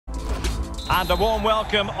And a warm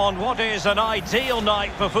welcome on what is an ideal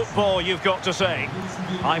night for football, you've got to say.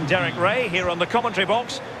 I'm Derek Ray here on the commentary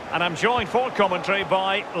box, and I'm joined for commentary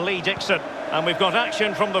by Lee Dixon. And we've got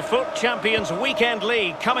action from the FUT Champions Weekend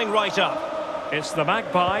League coming right up. It's the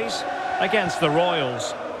Magpies against the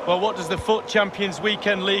Royals. Well, what does the FUT Champions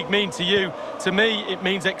Weekend League mean to you? To me, it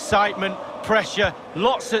means excitement, pressure,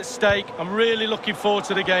 lots at stake. I'm really looking forward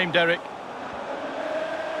to the game, Derek.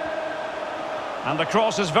 And the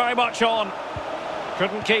cross is very much on.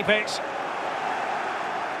 Couldn't keep it.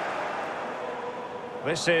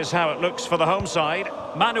 This is how it looks for the home side.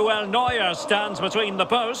 Manuel Neuer stands between the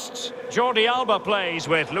posts. Jordi Alba plays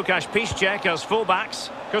with Lukasz Piszczek as fullbacks.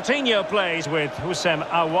 Coutinho plays with Houssem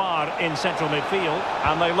Aouar in central midfield.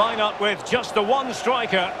 And they line up with just the one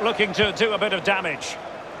striker looking to do a bit of damage.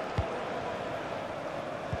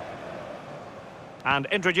 And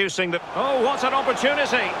introducing the... Oh, what an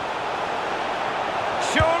opportunity!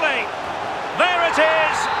 Surely, there it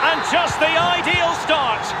is, and just the ideal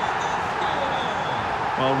start.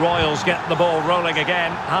 Well, Royals get the ball rolling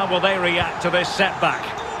again. How will they react to this setback?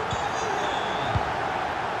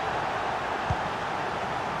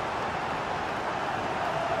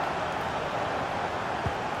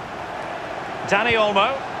 Dani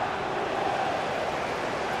Olmo.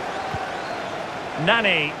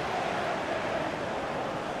 Nani.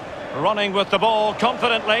 Running with the ball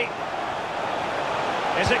confidently.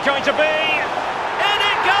 Is it going to be? In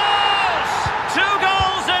it goes! 2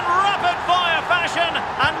 goals in rapid-fire fashion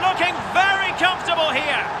and looking very comfortable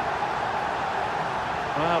here.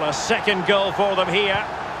 Well, a second goal for them here.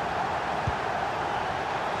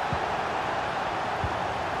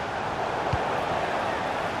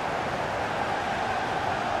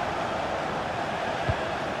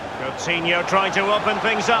 Coutinho trying to open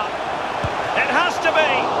things up. It has to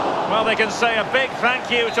be. Well, they can say a big thank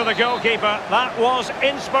you to the goalkeeper. That was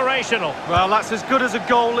inspirational. Well, that's as good as a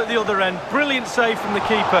goal at the other end. Brilliant save from the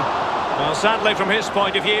keeper. Well, sadly, from his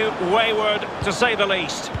point of view, wayward, to say the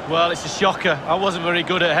least. Well, it's a shocker. I wasn't very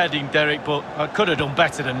good at heading, Derek, but I could have done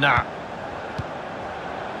better than that.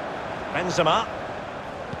 Benzema.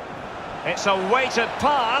 It's a weighted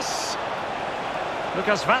pass.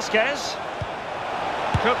 Lucas Vazquez.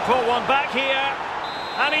 Could pull one back here.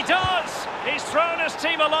 And he does! He's thrown his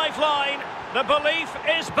team a lifeline. The belief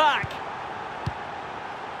is back.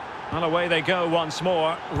 And away they go once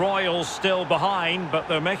more. Royals still behind, but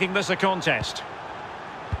they're making this a contest.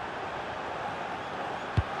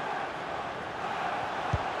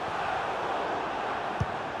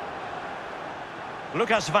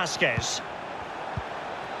 Lucas Vazquez.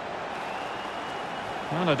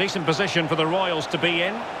 Well, a decent position for the Royals to be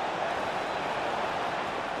in.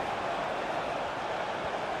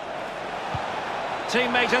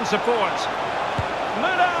 Teammate and support.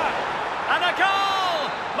 Müller! And a goal!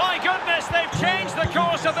 My goodness, they've changed the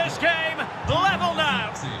course of this game. Level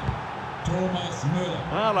now.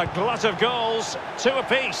 Well, a glut of goals, 2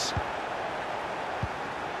 apiece.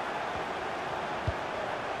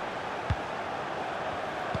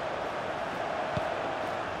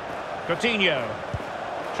 Coutinho.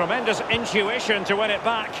 Tremendous intuition to win it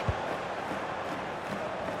back.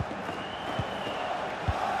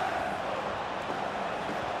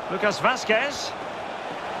 Lucas Vazquez.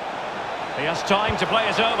 He has time to play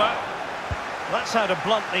it over. That's how to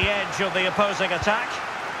blunt the edge of the opposing attack.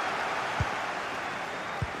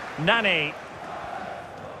 Nani.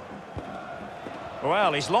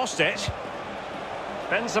 Well, he's lost it.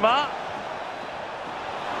 Benzema.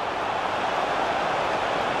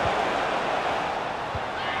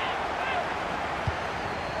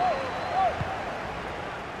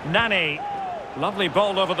 Nani. Lovely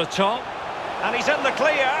ball over the top. And he's in the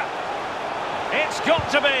clear. It's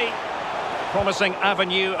got to be. Promising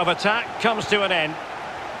avenue of attack comes to an end.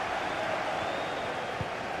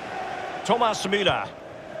 Thomas Müller.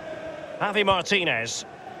 Javi Martinez.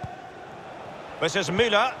 This is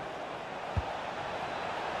Müller.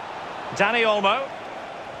 Dani Olmo.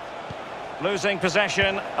 Losing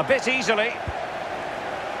possession a bit easily.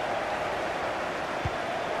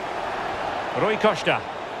 Rui Costa.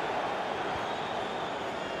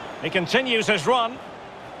 He continues his run.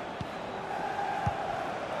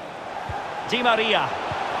 Di Maria.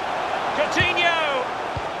 Coutinho!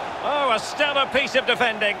 Oh, a stellar piece of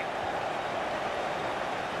defending.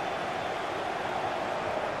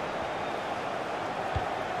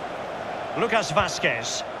 Lucas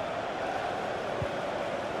Vazquez.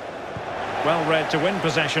 Well read to win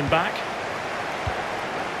possession back.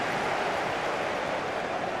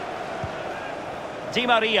 Di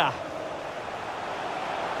Maria.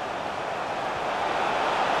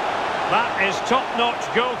 That is top-notch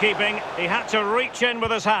goalkeeping. He had to reach in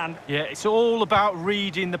with his hand. Yeah, it's all about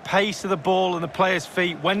reading the pace of the ball and the player's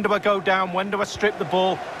feet. When do I go down? When do I strip the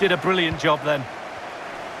ball? Did a brilliant job then.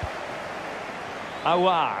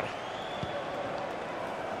 Awar.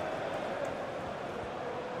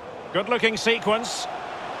 Good-looking sequence.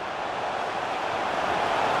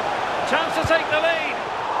 Chance to take the lead.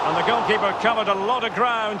 And the goalkeeper covered a lot of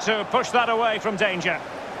ground to push that away from danger.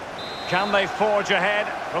 Can they forge ahead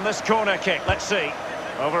from this corner kick? Let's see.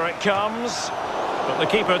 Over it comes. But the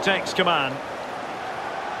keeper takes command.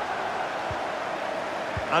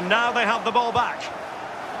 And now they have the ball back.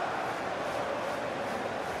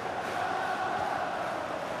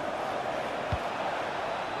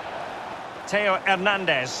 Theo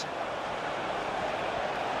Hernandez.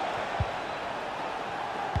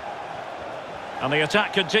 And the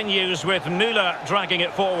attack continues with Müller dragging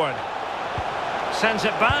it forward. Sends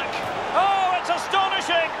it back. Oh, it's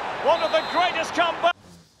astonishing! One of the greatest comebacks.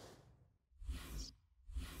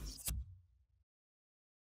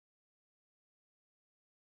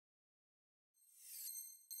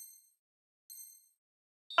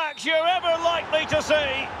 You're ever likely to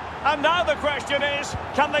see. And now the question is,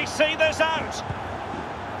 can they see this out?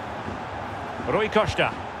 Rui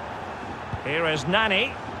Costa. Here is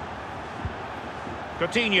Nani.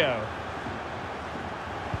 Coutinho.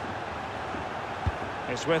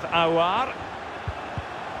 It's with Awar.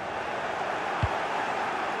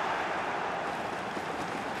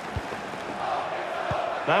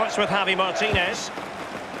 Now it's with Javi Martinez.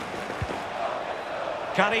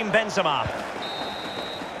 Karim Benzema.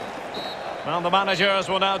 Well, the managers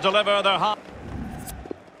will now deliver their half.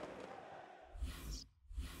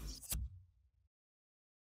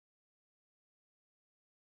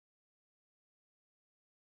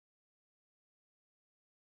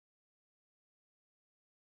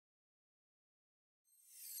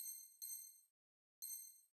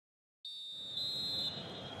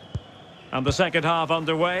 And the second half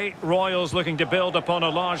underway. Royals looking to build upon a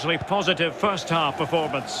largely positive first half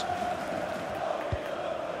performance.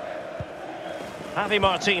 Javi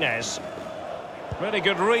Martinez. Really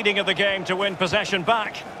good reading of the game to win possession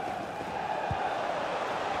back.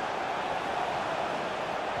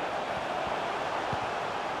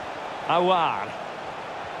 Awar.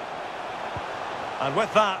 And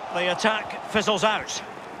with that, the attack fizzles out.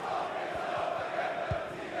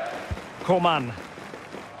 Coman.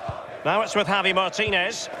 Now it's with Javi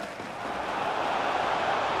Martinez.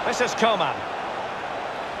 This is Coman.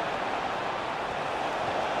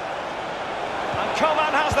 And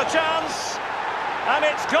Coman has the chance. And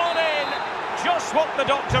it's gone in. Just what the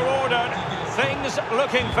doctor ordered. Things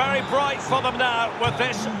looking very bright for them now with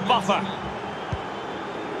this buffer.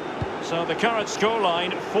 So the current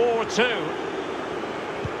scoreline, 4-2.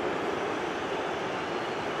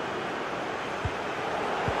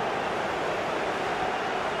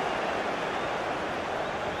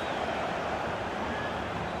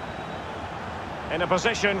 In a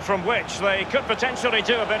position from which they could potentially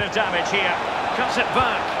do a bit of damage here. Cuts it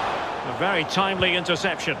back. A very timely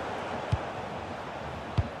interception.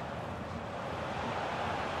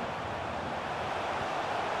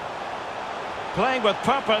 Playing with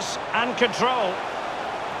purpose and control.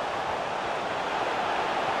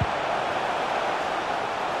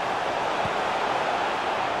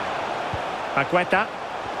 Paqueta.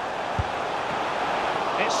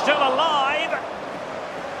 It's still alive.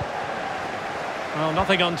 Well,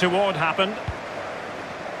 nothing untoward happened.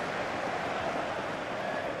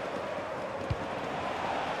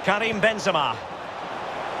 Karim Benzema.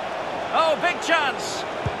 Oh, big chance.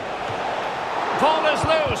 Ball is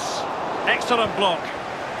loose. Excellent block.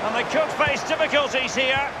 And they could face difficulties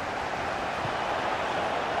here.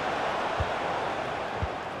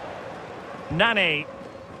 Nani.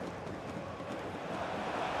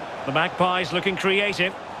 The Magpies looking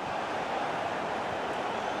creative.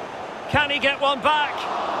 Can he get one back?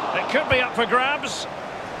 It could be up for grabs.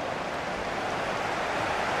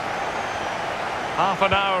 Half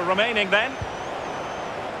an hour remaining then.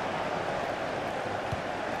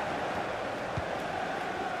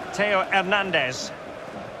 Theo Hernandez.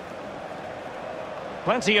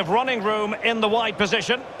 Plenty of running room in the wide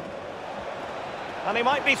position. And he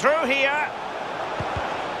might be through here.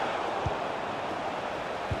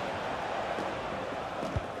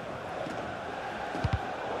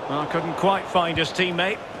 Well, couldn't quite find his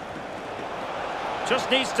teammate.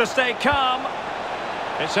 Just needs to stay calm.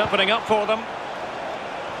 It's opening up for them.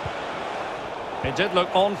 It did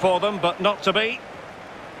look on for them, but not to be.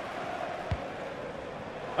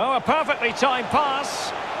 Oh, a perfectly timed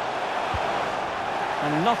pass.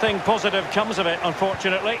 And nothing positive comes of it,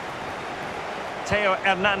 unfortunately. Mateo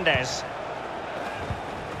Hernandez.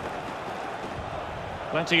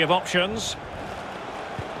 Plenty of options.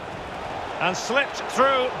 And slipped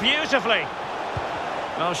through beautifully.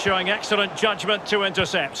 Well, showing excellent judgment to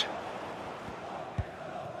intercept.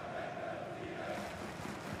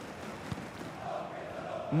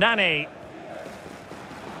 Nani.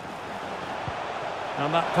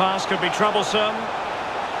 And that pass could be troublesome.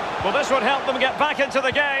 Well, this would help them get back into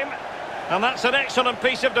the game. And that's an excellent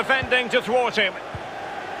piece of defending to thwart him.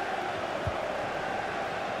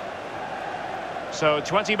 So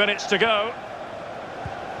 20 minutes to go.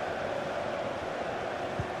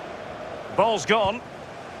 Ball's gone.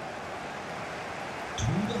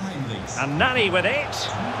 And Nani with it.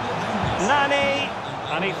 Nani.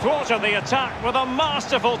 And he thwarted the attack with a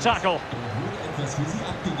masterful tackle.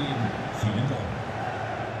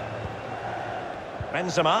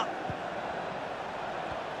 Benzema.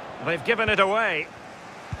 They've given it away.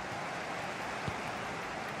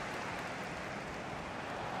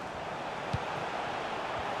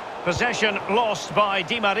 Possession lost by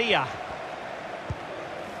Di Maria.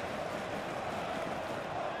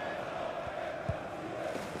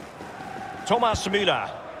 Thomas Müller.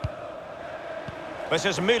 This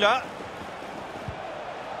is Müller.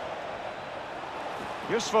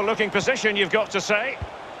 Useful looking position, you've got to say.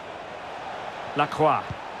 Lacroix.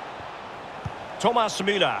 Thomas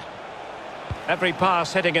Müller. Every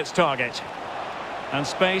pass hitting its target. And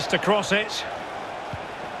space to cross it.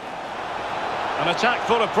 An attack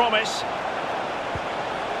full of promise.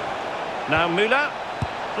 Now Müller.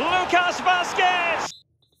 Lucas Vazquez!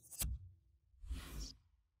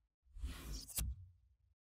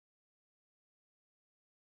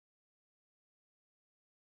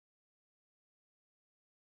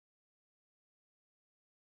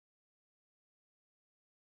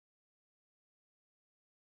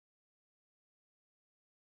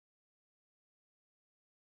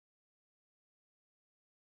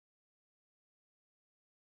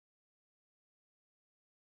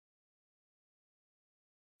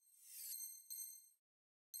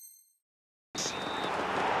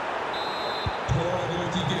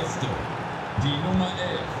 Die Nummer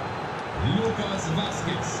 11, Lucas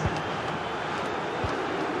Vazquez.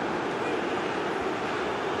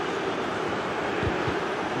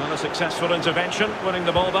 Well, a successful intervention, winning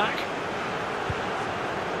the ball back.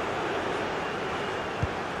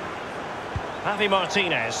 Javi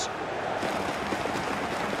Martinez.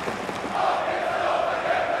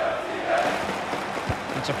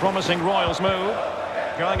 It's a promising Royals move.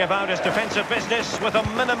 Going about his defensive business with a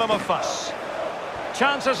minimum of fuss.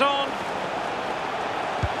 Chances on.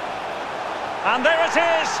 And there it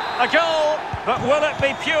is, a goal. But will it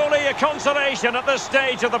be purely a consolation at this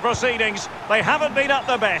stage of the proceedings? They haven't been at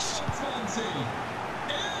their best.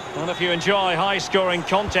 And if you enjoy high-scoring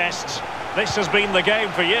contests, this has been the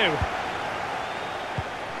game for you.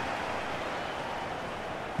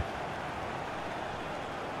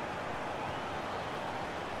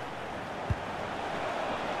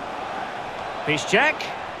 Piszczek.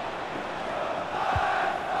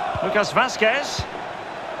 Lucas Vazquez.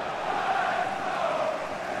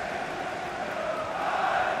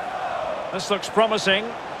 This looks promising.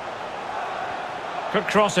 Could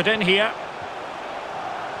cross it in here.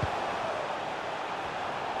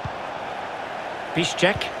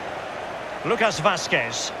 Piszczek. Lucas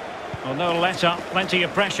Vazquez. Well, no let-up, plenty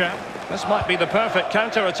of pressure. This might be the perfect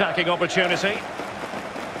counter-attacking opportunity.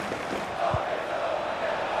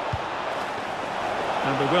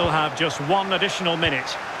 And we will have just one additional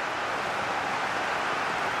minute.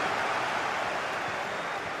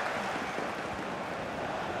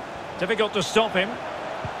 Difficult to stop him.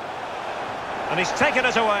 And he's taken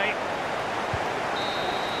it away.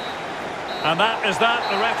 And that is that.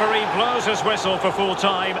 The referee blows his whistle for full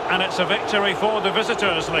time, and it's a victory for the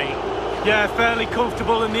visitors, Lee. Yeah, fairly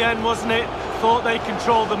comfortable in the end, wasn't it? Thought they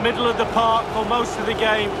controlled the middle of the park for most of the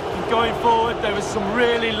game. And going forward, there was some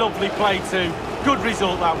really lovely play too. Good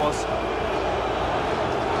result, that was.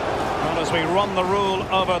 Well, as we run the rule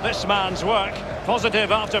over this man's work,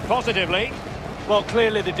 positive after positively. Well,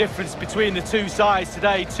 clearly the difference between the two sides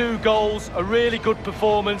today. 2 goals, a really good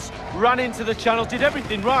performance, ran into the channel, did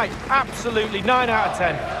everything right. Absolutely, 9 out of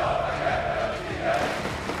 10.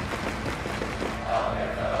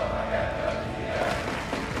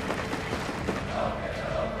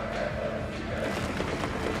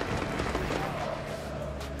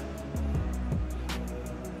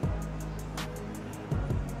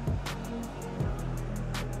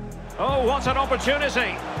 Oh, what an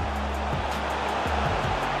opportunity!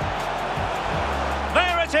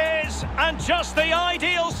 There it is, and just the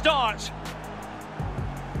ideal start.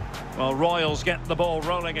 Well, Royals get the ball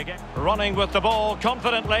rolling again. Running with the ball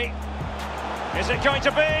confidently. Is it going to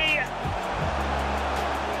be?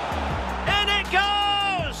 In it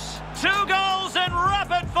goes! 2 goals in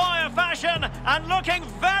rapid-fire fashion and looking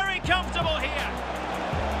very comfortable here.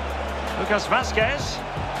 Lucas Vazquez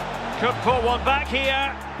could pull one back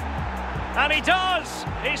here. And he does!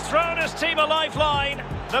 He's thrown his team a lifeline.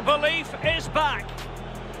 The belief is back.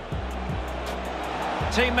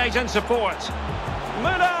 Teammate in support.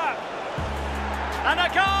 Müller! And a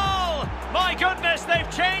goal! My goodness, they've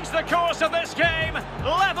changed the course of this game.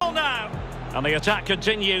 Level now. And the attack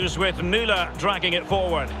continues with Müller dragging it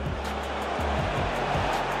forward.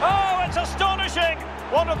 Oh, it's astonishing!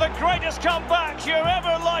 One of the greatest comebacks you're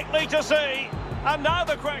ever likely to see. And now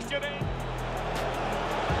the question is...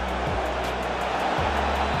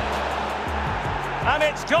 And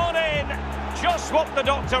it's gone in. Just what the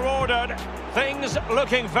doctor ordered. Things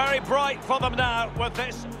looking very bright for them now with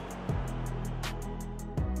this.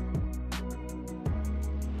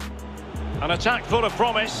 An attack full of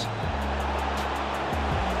promise.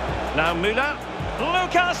 Now Müller.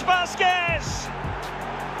 Lucas Vazquez!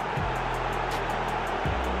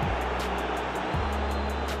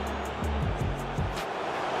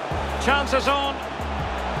 Chances on.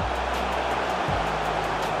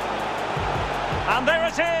 And there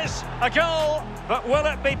it is, a goal. But will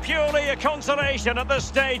it be purely a consolation at this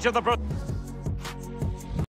stage of the...